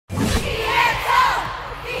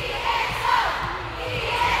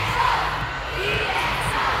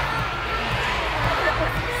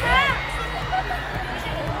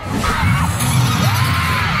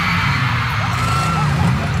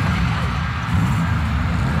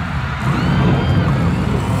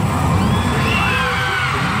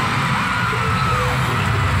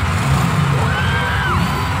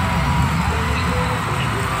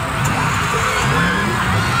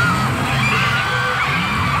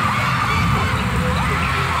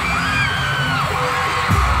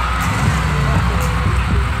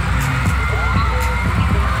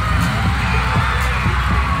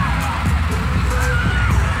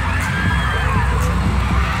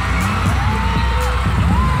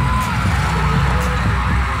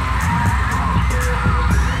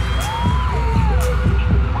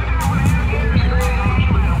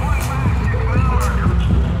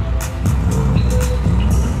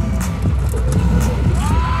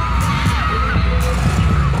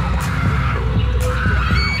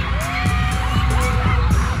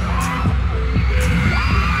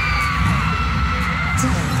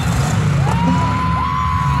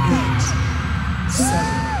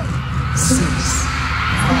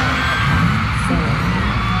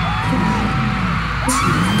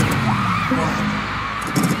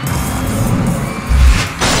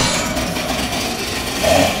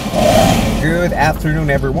afternoon,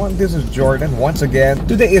 everyone. This is Jordan once again.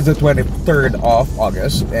 Today is the 23rd of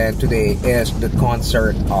August, and today is the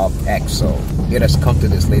concert of EXO. It has come to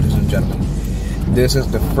this, ladies and gentlemen. This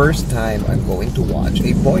is the first time I'm going to watch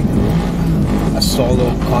a boy group, a solo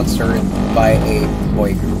concert by a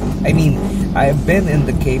boy group. I mean, I've been in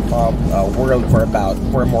the K-pop world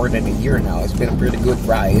for more than a year now. It's been a pretty good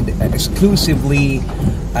ride. And exclusively,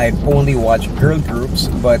 I've only watched girl groups.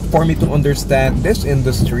 But for me to understand this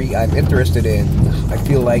industry I'm interested in, I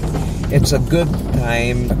feel like it's a good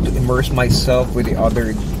time to immerse myself with the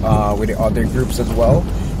other groups as well.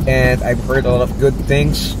 And I've heard a lot of good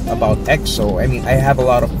things about EXO. I mean, I have a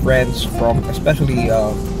lot of friends from, especially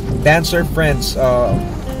dancer friends,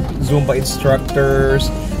 Zumba instructors,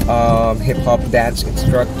 hip-hop dance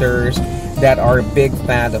instructors that are a big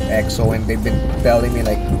fan of EXO, and they've been telling me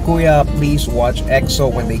like, Kuya, please watch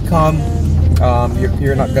EXO when they come.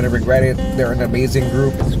 You're not gonna regret it. They're an amazing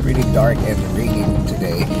group. It's really dark and raining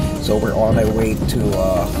today, so we're on our way to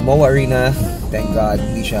Mo Arena. Thank God,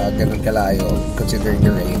 hindi siya ganun kalayo considering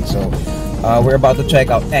the rain. So we're about to check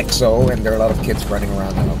out EXO, and there are a lot of kids running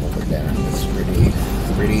around over there. It's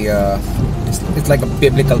really it's like a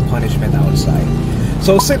biblical punishment outside.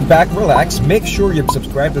 So sit back, relax, make sure you've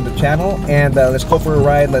subscribed to the channel, and let's go for a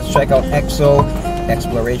ride. Let's check out EXO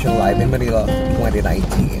Exploration live in Manila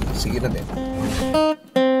 2019. See you in a bit.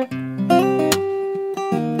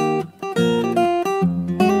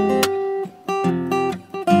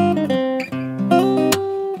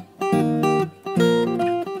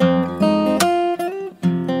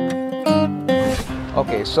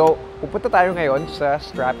 Okay, so pupunta tayo ngayon sa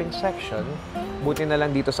strapping section. Buti na lang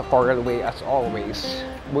dito sa Coral Way as always.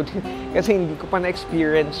 Buti, kasi hindi ko pa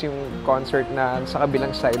na-experience yung concert na sa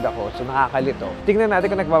kabilang side ako. So nakakalito. Tingnan natin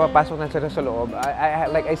kung nagpapapasok na sila sa loob.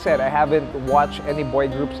 Like I said, I haven't watched any boy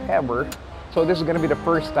groups ever. So this is gonna be the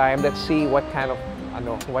first time. Let's see what kind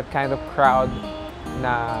of crowd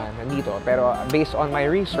na nandito. Pero based on my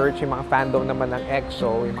research, yung mga fandom naman ng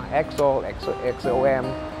EXO, yung mga exo-l, exo-m,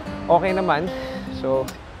 okay naman. So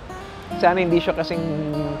sana hindi siya kasing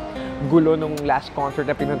gulo nung last concert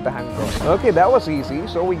na pinuntahan ko. Okay, that was easy.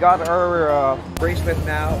 So we got our bracelet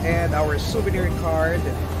now and our souvenir card.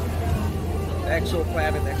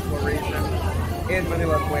 Exoplanet Exploration in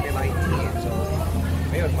Manila 2019. So,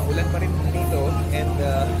 ayun, maulan pa rin dito. And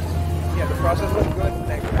yeah, the process was good.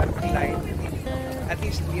 Like, we had a line. At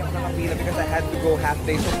least hindi ako nakapila because I had to go half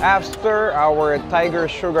day. So after our Tiger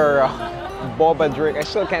Sugar boba drink, I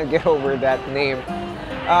still can't get over that name.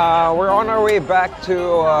 We're on our way back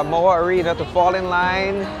to Moa Arena to fall in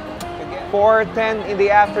line. 4:10 in the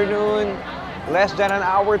afternoon, less than an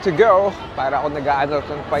hour to go. Para ako nag-aano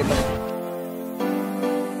ng fight.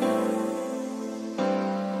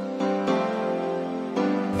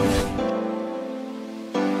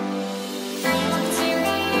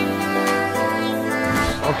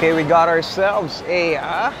 Okay, we got ourselves a,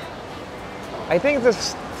 I think it's a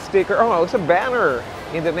sticker, oh no, it's a banner.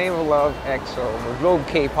 In the name of love, EXO, Globe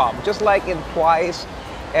Kpop, just like in Twice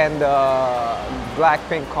and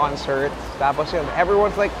Blackpink concert. Tapos yun,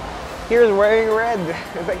 everyone's like, here's wearing red.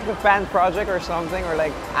 It's like the fan project or something, or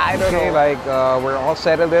like, I don't know. Like, we're all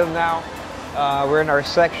settled in now. We're in our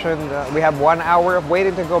section. We have 1 hour of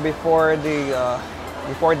waiting to go before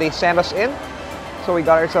they send us in. So we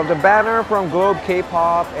got ourselves a banner from Globe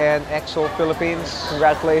Kpop and EXO Philippines.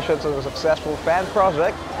 Congratulations on the successful fan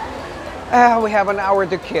project. We have an hour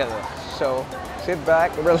to kill, so sit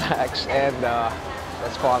back, relax, and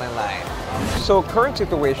let's fall in line. So current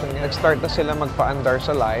situation, nag-start na sila magpa-andar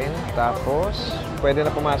sa line, tapos pwede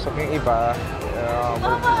na pumasok yung iba.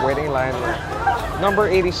 We're waiting line number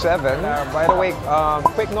 87. By the way,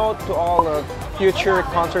 quick note to all future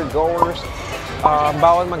concert goers,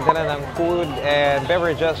 bawal magdala ng food and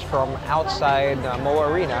beverages from outside Mo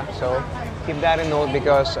Arena. So keep that in note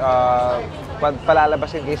because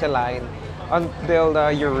palalabasin kayo sa line until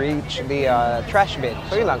you reach the trash bin.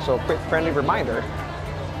 So yun lang, so quick friendly reminder.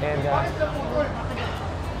 And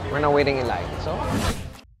we're now waiting in line. So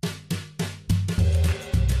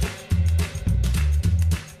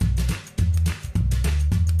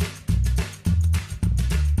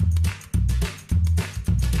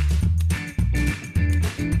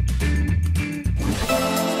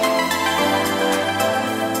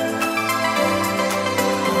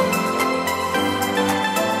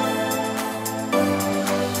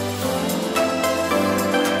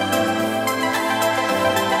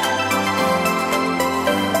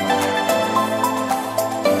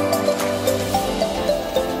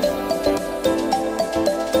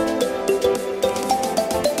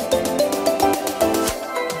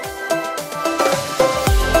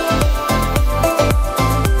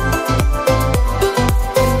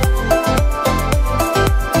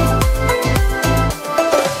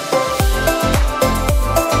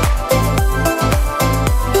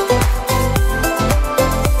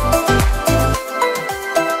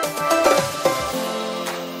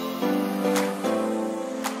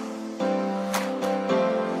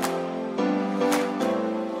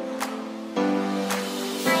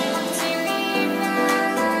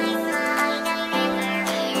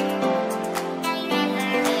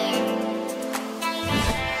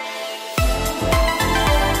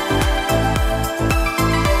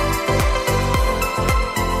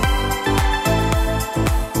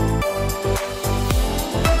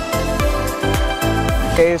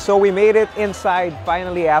Okay, so we made it inside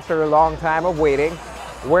finally after a long time of waiting.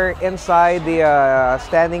 We're inside the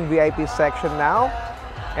standing VIP section now,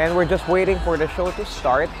 and we're just waiting for the show to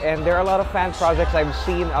start. And there are a lot of fan projects. I've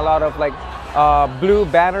seen a lot of like blue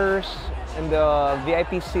banners in the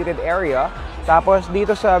VIP seated area. Tapos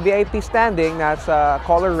dito sa VIP standing, nasa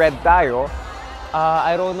color red tayo.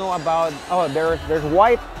 I don't know about, oh, there's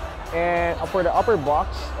white and for the upper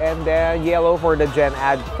box, and then yellow for the Gen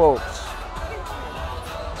Ad folks.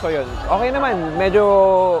 So yun, okay naman,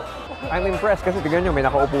 medyo I'm impressed kasi tignan nyo, may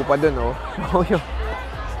nakaupo pa dun, oh.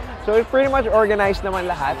 So it's pretty much organized naman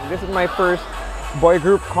lahat. This is my first boy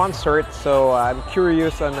group concert, so I'm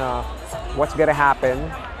curious on what's gonna happen.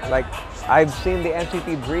 Like, I've seen the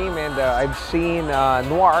NCT Dream and I've seen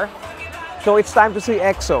Noir. So it's time to see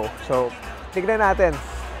EXO. So, tignan natin.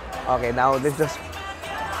 Okay, now let's just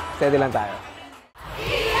steady lang tayo.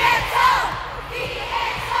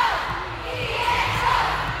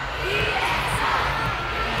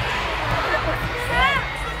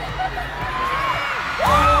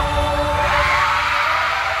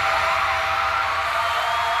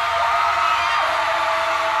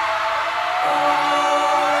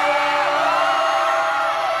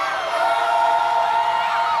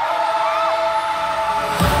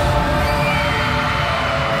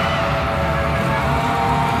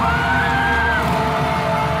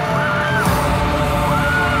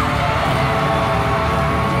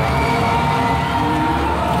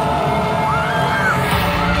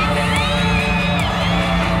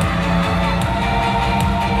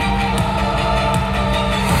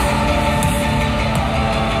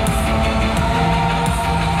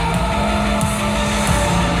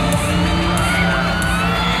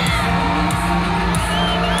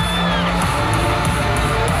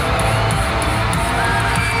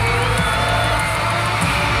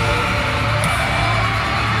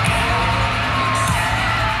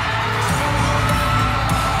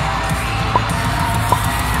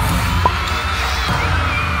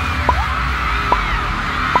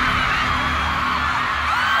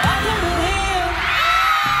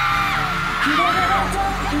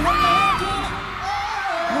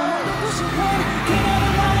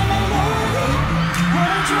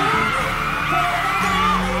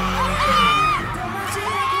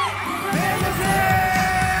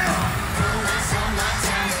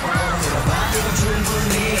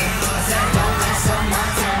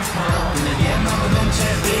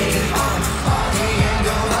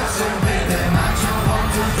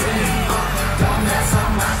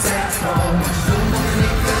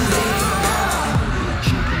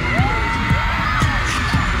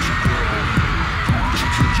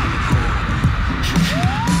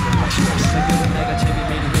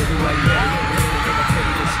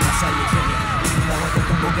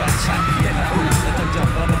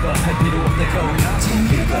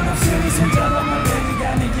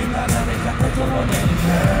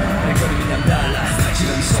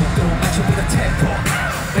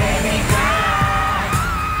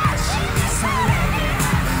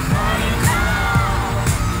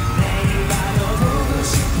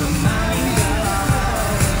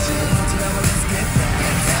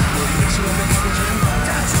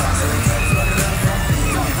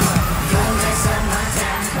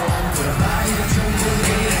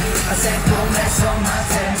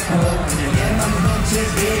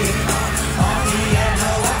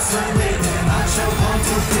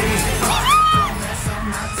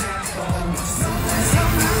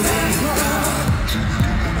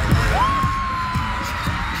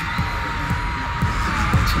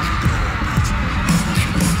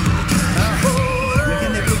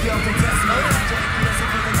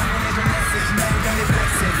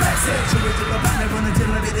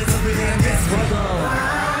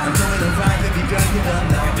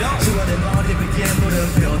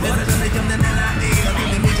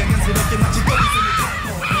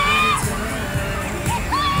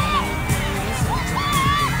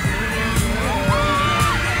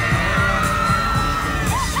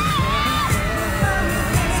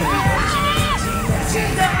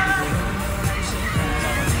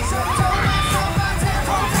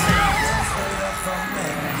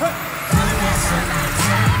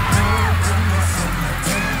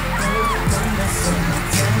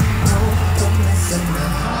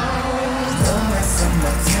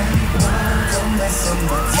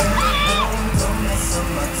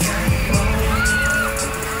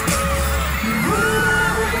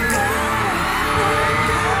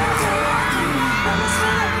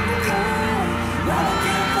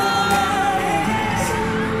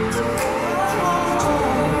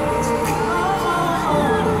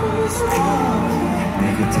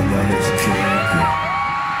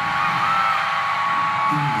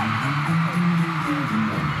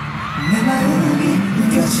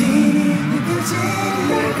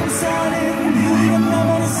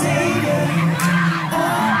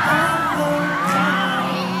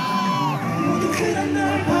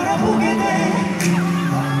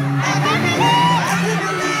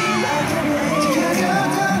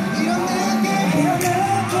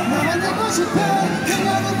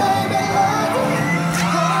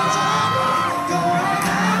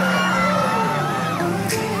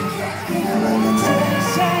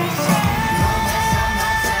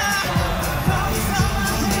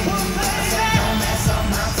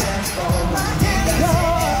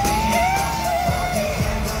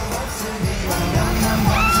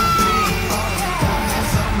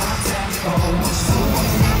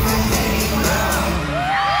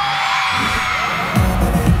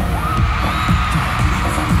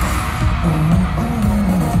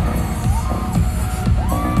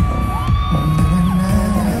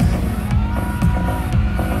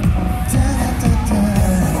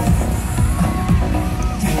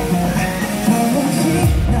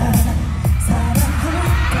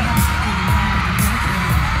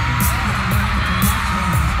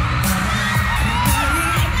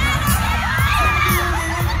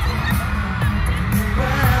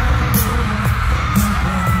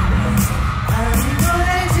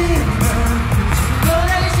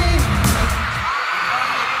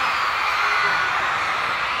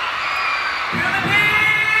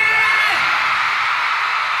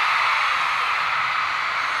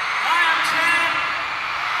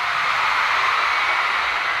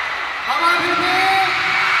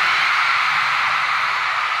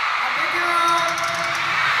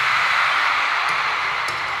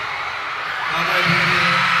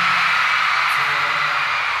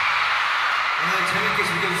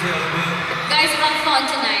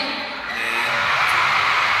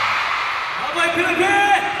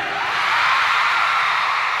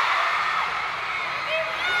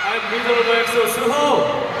 leader of EXO, Suho.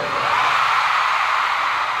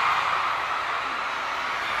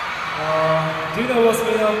 Do you know what's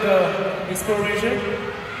meaning of the exploration?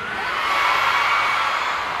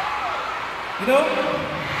 You know?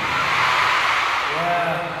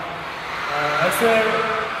 Yeah.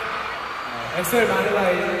 EXO Manila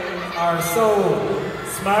are so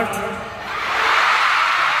smart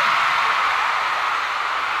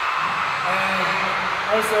and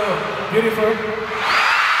also beautiful.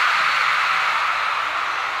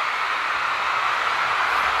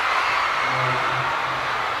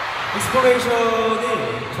 exploration이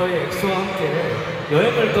저희 엑소와 함께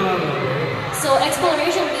여행을 떠나는 건데. So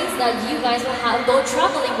exploration means that you guys will go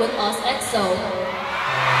traveling with us, EXO.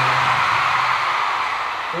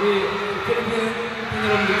 우리 필리핀 팬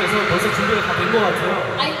여러분들께서 벌써 준비가 다 된 것 같아요.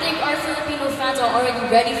 I think our Filipino fans are already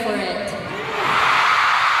ready for it.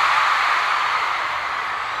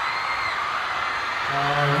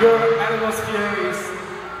 Your atmosphere is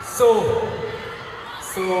so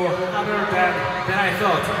hotter than I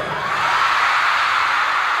thought.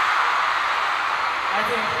 I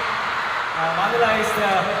think Manila is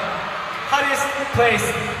the hottest place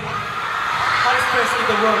in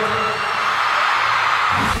the world.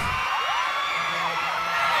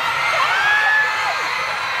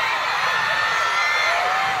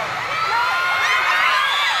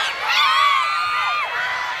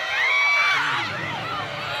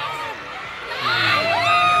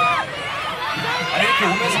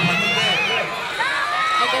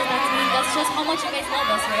 That's just how much you guys love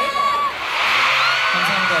us, right?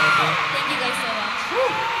 감사합니다, 여러분. Thank you guys so much.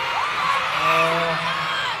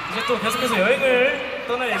 이제 또 계속해서 여행을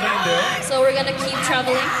떠날 예정인데요. So we're gonna keep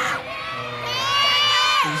traveling.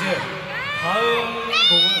 이제 다음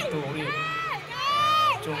곡은 또 우리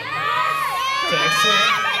좀 엑소의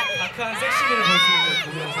다크한 섹시미를 볼 수 있는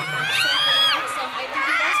곡이라고 생각합니다. So for the next song, I think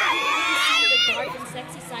you guys will be able to see the dark and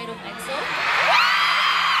sexy side of EXO.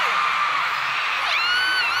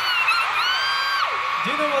 Do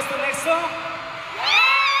you know what's the next song?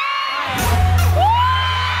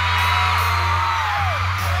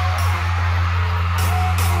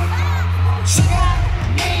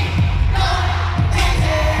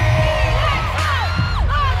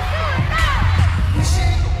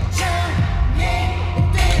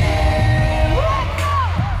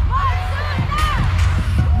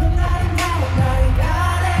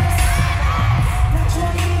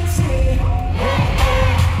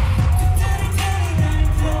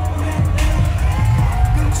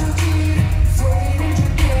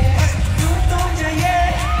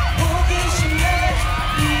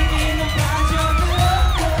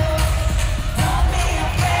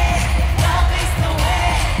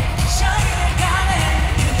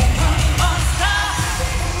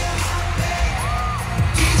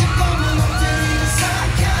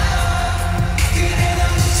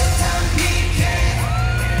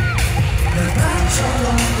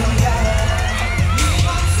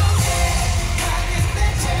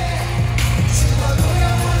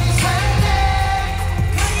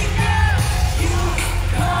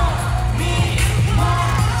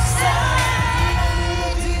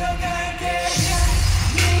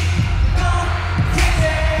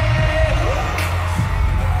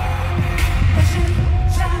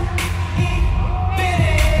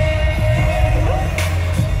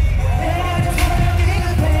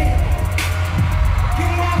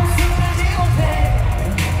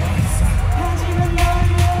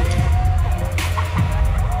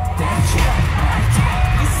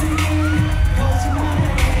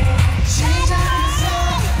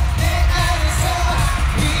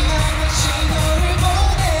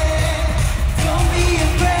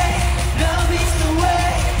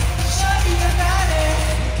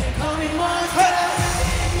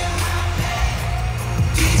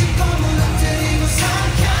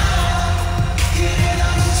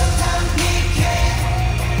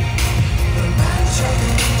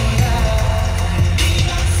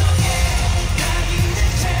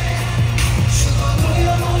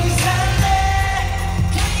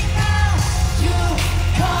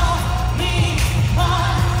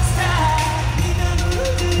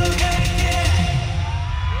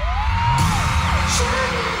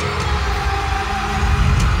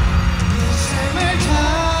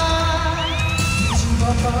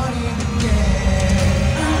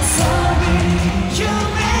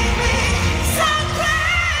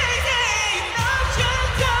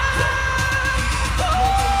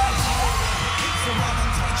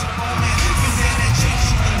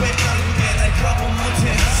 왜 너를 왜 날 거부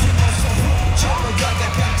못해